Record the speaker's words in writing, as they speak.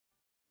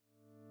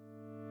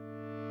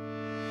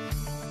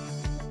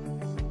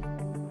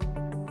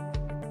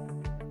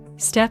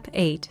Step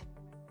 8.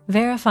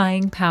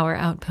 Verifying power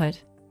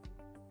output.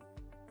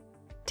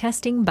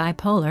 Testing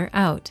bipolar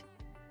out.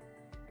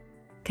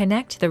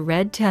 Connect the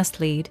red test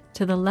lead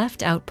to the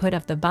left output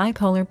of the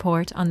bipolar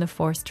port on the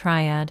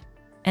ForceTriad,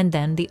 and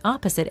then the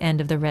opposite end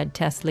of the red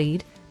test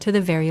lead to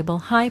the variable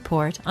high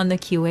port on the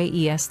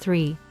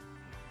QAES3.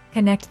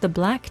 Connect the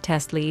black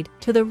test lead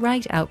to the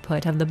right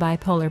output of the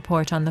bipolar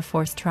port on the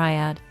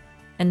ForceTriad,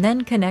 and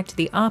then connect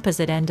the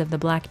opposite end of the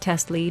black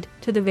test lead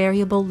to the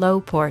variable low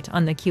port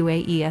on the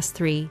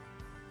QAES3.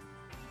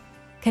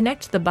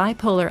 Connect the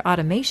bipolar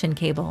automation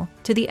cable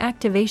to the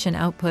activation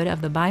output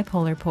of the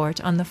bipolar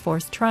port on the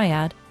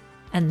ForceTriad,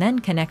 and then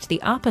connect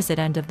the opposite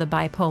end of the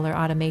bipolar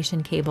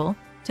automation cable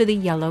to the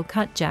yellow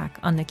cut jack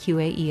on the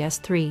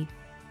QAES3.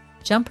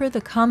 Jumper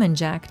the common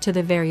jack to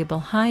the variable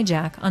high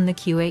jack on the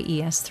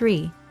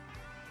QAES3.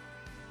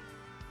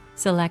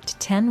 Select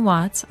 10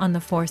 watts on the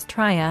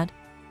ForceTriad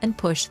and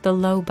push the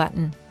low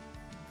button.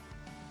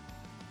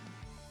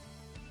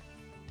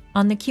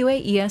 On the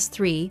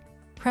QAES3,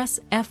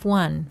 press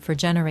F1 for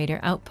generator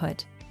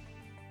output.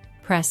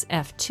 Press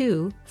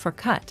F2 for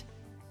cut.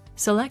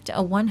 Select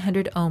a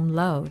 100 ohm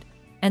load,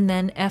 and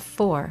then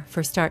F4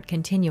 for start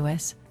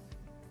continuous.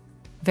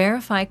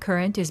 Verify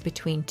current is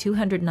between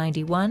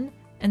 291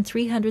 and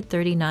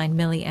 339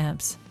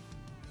 milliamps.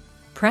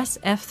 Press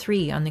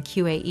F3 on the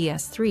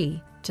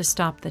QAES3 to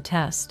stop the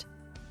test.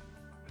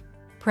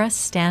 Press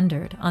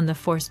Standard on the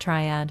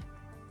ForceTriad.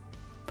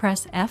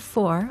 Press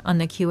F4 on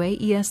the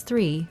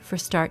QAES3 for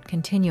start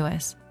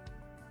continuous.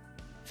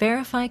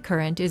 Verify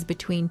current is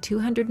between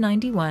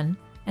 291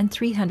 and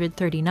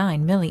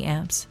 339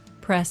 milliamps.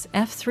 Press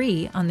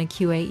F3 on the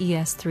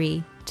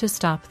QAES3 to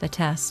stop the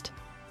test.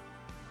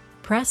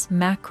 Press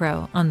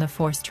Macro on the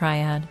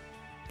ForceTriad.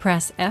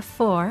 Press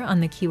F4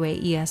 on the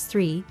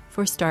QAES3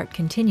 for start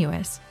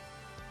continuous.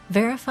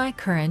 Verify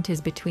current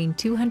is between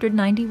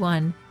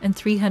 291 and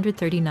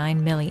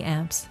 339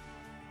 milliamps.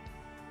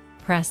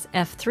 Press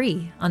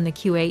F3 on the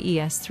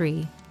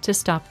QAES3 to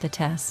stop the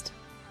test.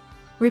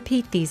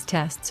 Repeat these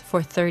tests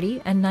for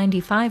 30 and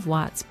 95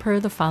 watts per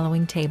the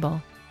following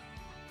table.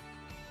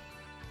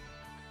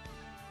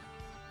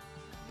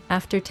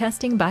 After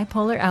testing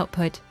bipolar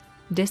output,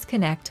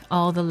 disconnect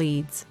all the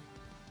leads.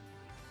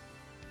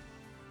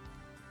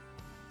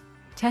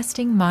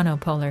 Testing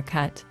monopolar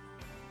cut.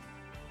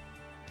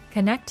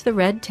 Connect the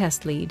red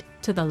test lead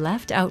to the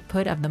left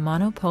output of the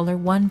monopolar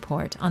 1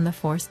 port on the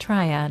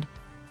ForceTriad,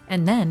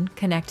 and then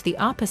connect the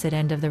opposite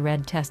end of the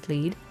red test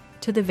lead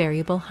to the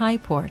variable high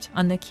port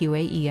on the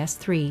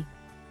QAES3.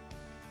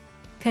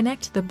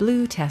 Connect the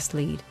blue test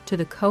lead to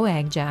the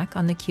coag jack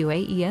on the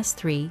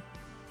QAES3,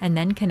 and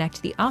then connect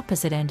the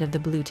opposite end of the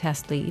blue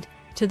test lead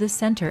to the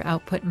center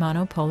output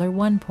monopolar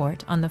 1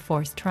 port on the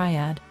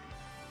ForceTriad.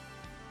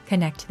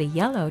 Connect the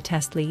yellow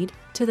test lead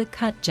to the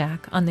cut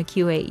jack on the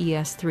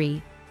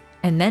QAES3,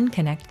 and then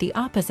connect the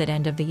opposite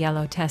end of the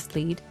yellow test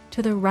lead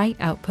to the right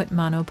output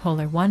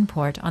monopolar 1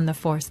 port on the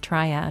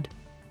ForceTriad.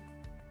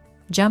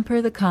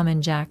 Jumper the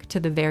common jack to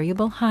the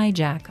variable high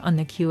jack on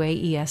the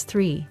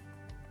QAES3.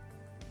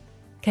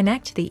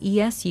 Connect the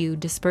ESU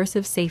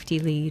dispersive safety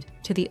lead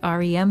to the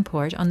REM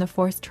port on the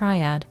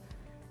ForceTriad,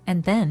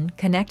 and then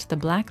connect the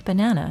black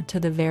banana to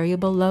the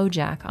variable low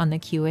jack on the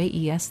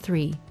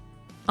QAES3.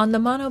 On the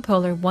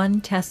monopolar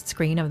 1 test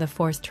screen of the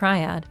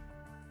ForceTriad,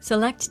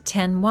 select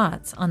 10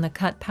 watts on the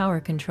cut power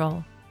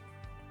control.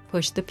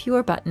 Push the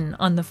pure button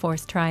on the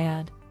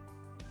ForceTriad.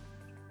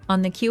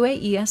 On the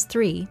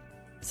QAES3,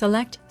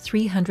 select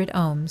 300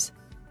 ohms.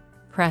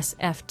 Press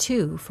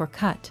F2 for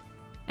cut,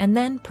 and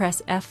then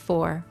press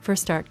F4 for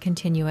start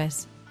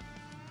continuous.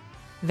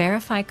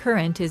 Verify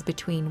current is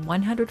between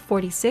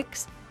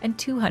 146 and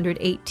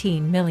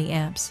 218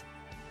 milliamps.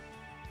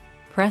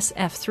 Press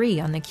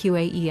F3 on the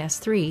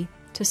QAES3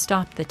 to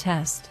stop the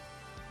test.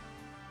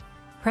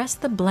 Press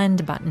the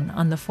blend button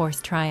on the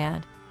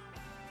ForceTriad.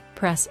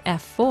 Press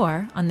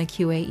F4 on the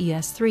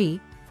QAES3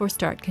 for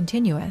start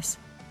continuous.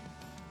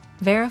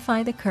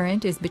 Verify the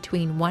current is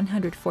between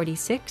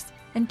 146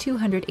 and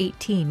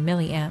 218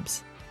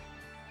 milliamps.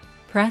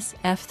 Press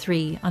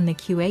F3 on the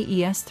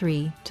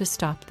QAES3 to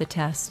stop the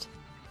test.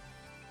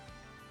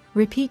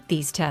 Repeat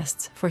these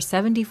tests for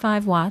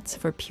 75 watts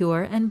for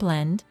pure and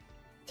blend,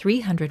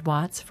 300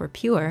 watts for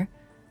pure,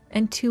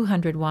 and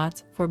 200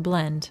 watts for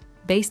blend,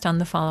 based on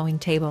the following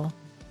table.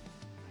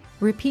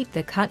 Repeat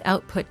the cut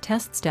output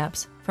test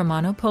steps for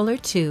monopolar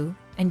 2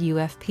 and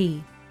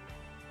UFP.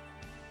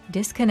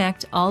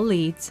 Disconnect all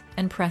leads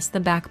and press the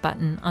back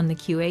button on the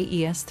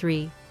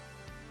QAES3.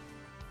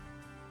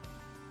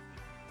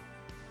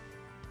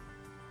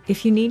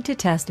 If you need to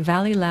test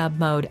Valley Lab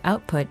mode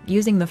output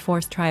using the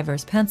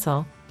ForceTriver's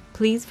pencil,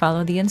 please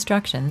follow the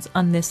instructions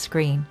on this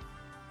screen.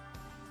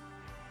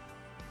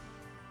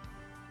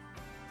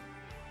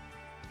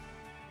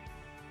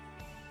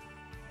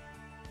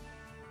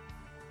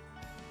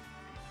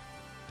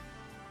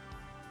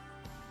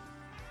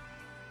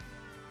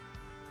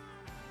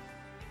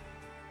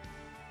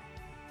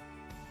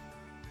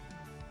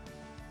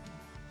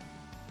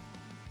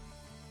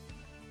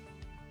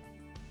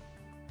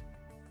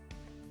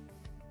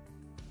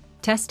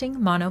 Testing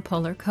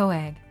monopolar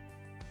coag.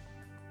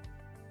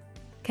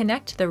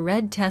 Connect the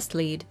red test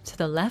lead to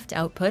the left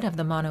output of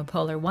the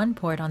monopolar 1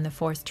 port on the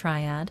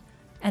ForceTriad,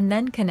 and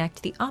then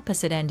connect the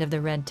opposite end of the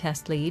red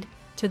test lead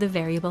to the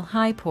variable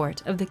high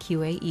port of the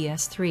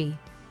QAES3.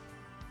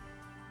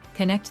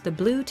 Connect the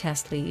blue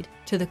test lead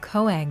to the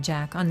coag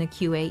jack on the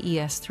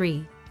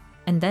QAES3,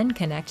 and then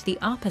connect the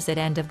opposite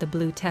end of the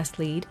blue test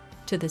lead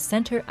to the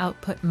center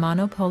output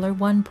monopolar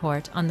 1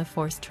 port on the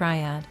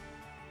ForceTriad.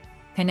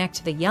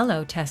 Connect the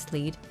yellow test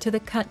lead to the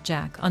cut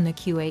jack on the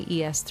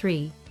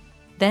QAES3,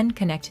 then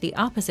connect the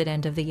opposite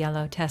end of the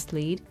yellow test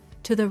lead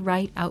to the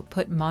right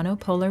output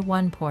monopolar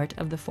 1 port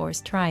of the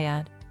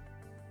ForceTriad.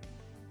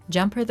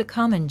 Jumper the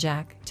common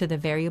jack to the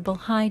variable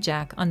high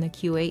jack on the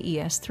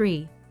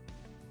QAES3.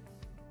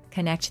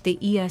 Connect the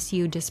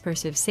ESU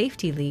dispersive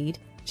safety lead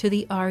to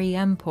the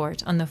REM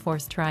port on the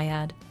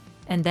ForceTriad,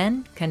 and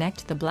then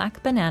connect the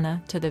black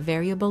banana to the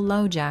variable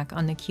low jack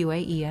on the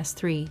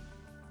QAES3.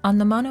 On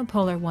the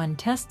monopolar 1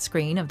 test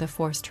screen of the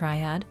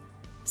ForceTriad,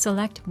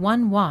 select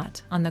 1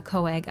 watt on the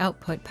coag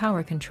output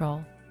power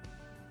control.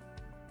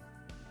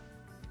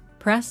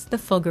 Press the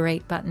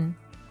fulgurate button.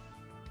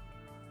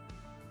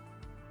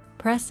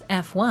 Press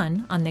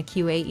F1 on the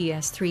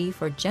QAES3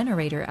 for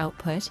generator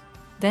output,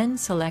 then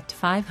select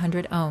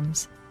 500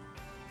 ohms.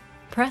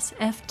 Press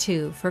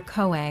F2 for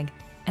coag,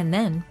 and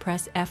then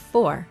press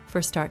F4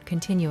 for start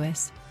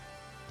continuous.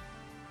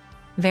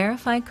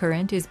 Verify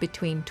current is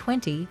between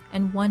 20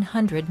 and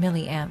 100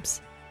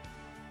 milliamps.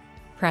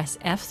 Press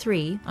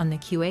F3 on the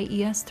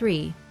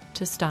QAES3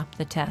 to stop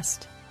the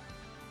test.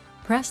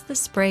 Press the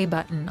spray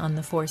button on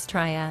the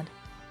ForceTriad.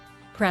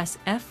 Press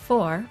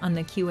F4 on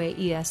the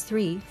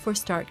QAES3 for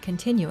start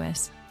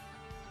continuous.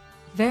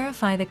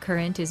 Verify the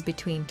current is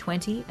between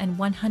 20 and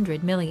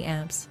 100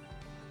 milliamps.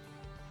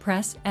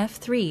 Press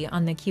F3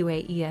 on the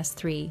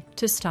QAES3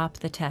 to stop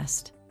the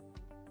test.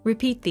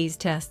 Repeat these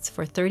tests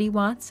for 30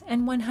 watts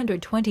and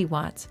 120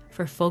 watts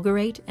for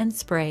fulgurate and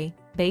spray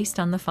based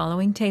on the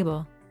following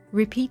table.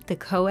 Repeat the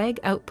coag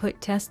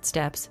output test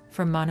steps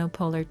for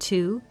monopolar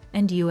 2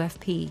 and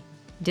UFP.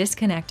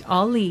 Disconnect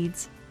all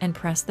leads and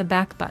press the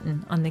back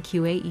button on the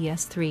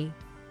QAES3.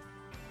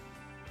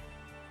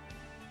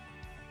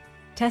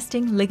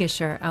 Testing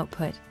ligature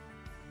output.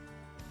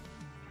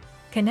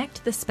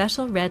 Connect the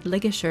special red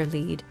ligature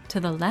lead to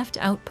the left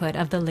output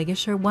of the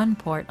Ligature 1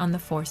 port on the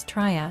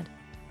ForceTriad,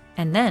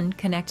 and then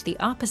connect the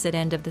opposite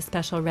end of the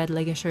special red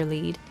ligature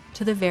lead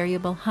to the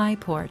variable high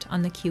port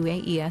on the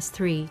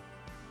QAES3.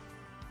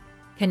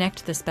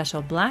 Connect the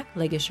special black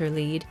ligature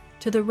lead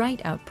to the right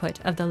output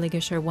of the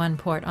Ligature 1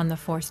 port on the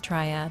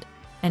ForceTriad,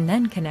 and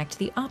then connect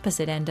the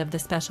opposite end of the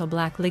special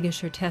black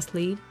ligature test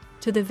lead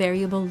to the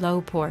variable low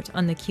port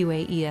on the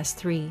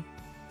QAES3.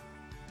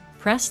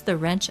 Press the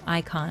wrench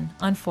icon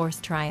on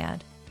ForceTriad.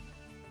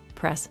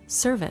 Press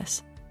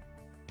Service.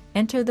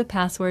 Enter the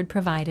password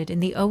provided in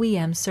the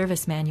OEM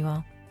service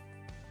manual.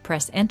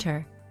 Press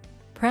Enter.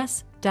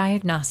 Press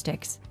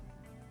Diagnostics.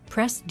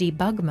 Press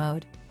Debug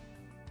Mode.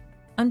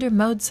 Under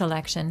Mode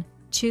selection,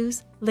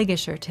 choose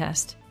Ligature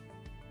Test.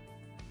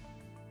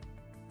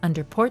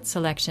 Under Port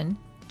selection,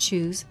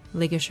 choose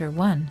Ligature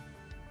 1.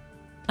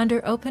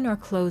 Under Open or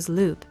Close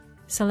Loop,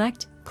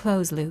 select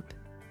Close Loop.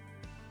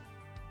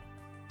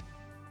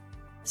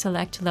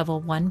 Select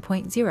Level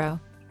 1.0.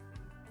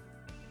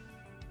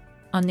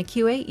 On the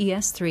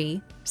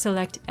QAES3,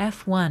 select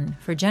F1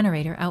 for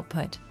generator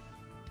output.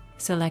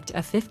 Select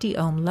a 50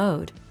 ohm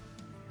load.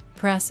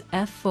 Press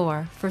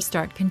F4 for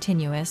Start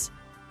Continuous,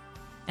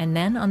 and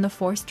then on the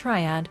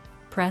ForceTriad,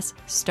 press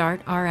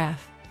Start RF.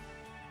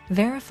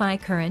 Verify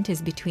current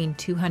is between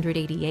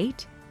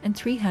 288 and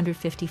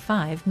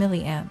 355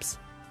 milliamps.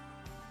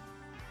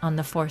 On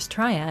the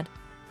ForceTriad,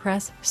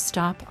 press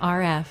Stop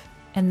RF,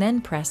 and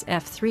then press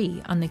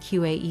F3 on the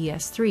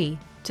QAES3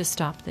 to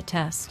stop the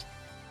test.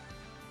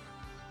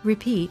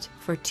 Repeat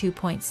for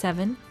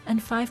 2.7 and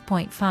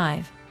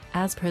 5.5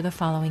 as per the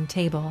following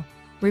table.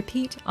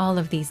 Repeat all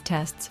of these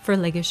tests for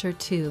Ligature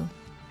 2.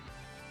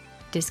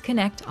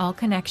 Disconnect all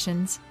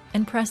connections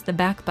and press the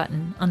back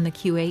button on the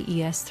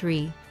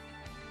QAES3.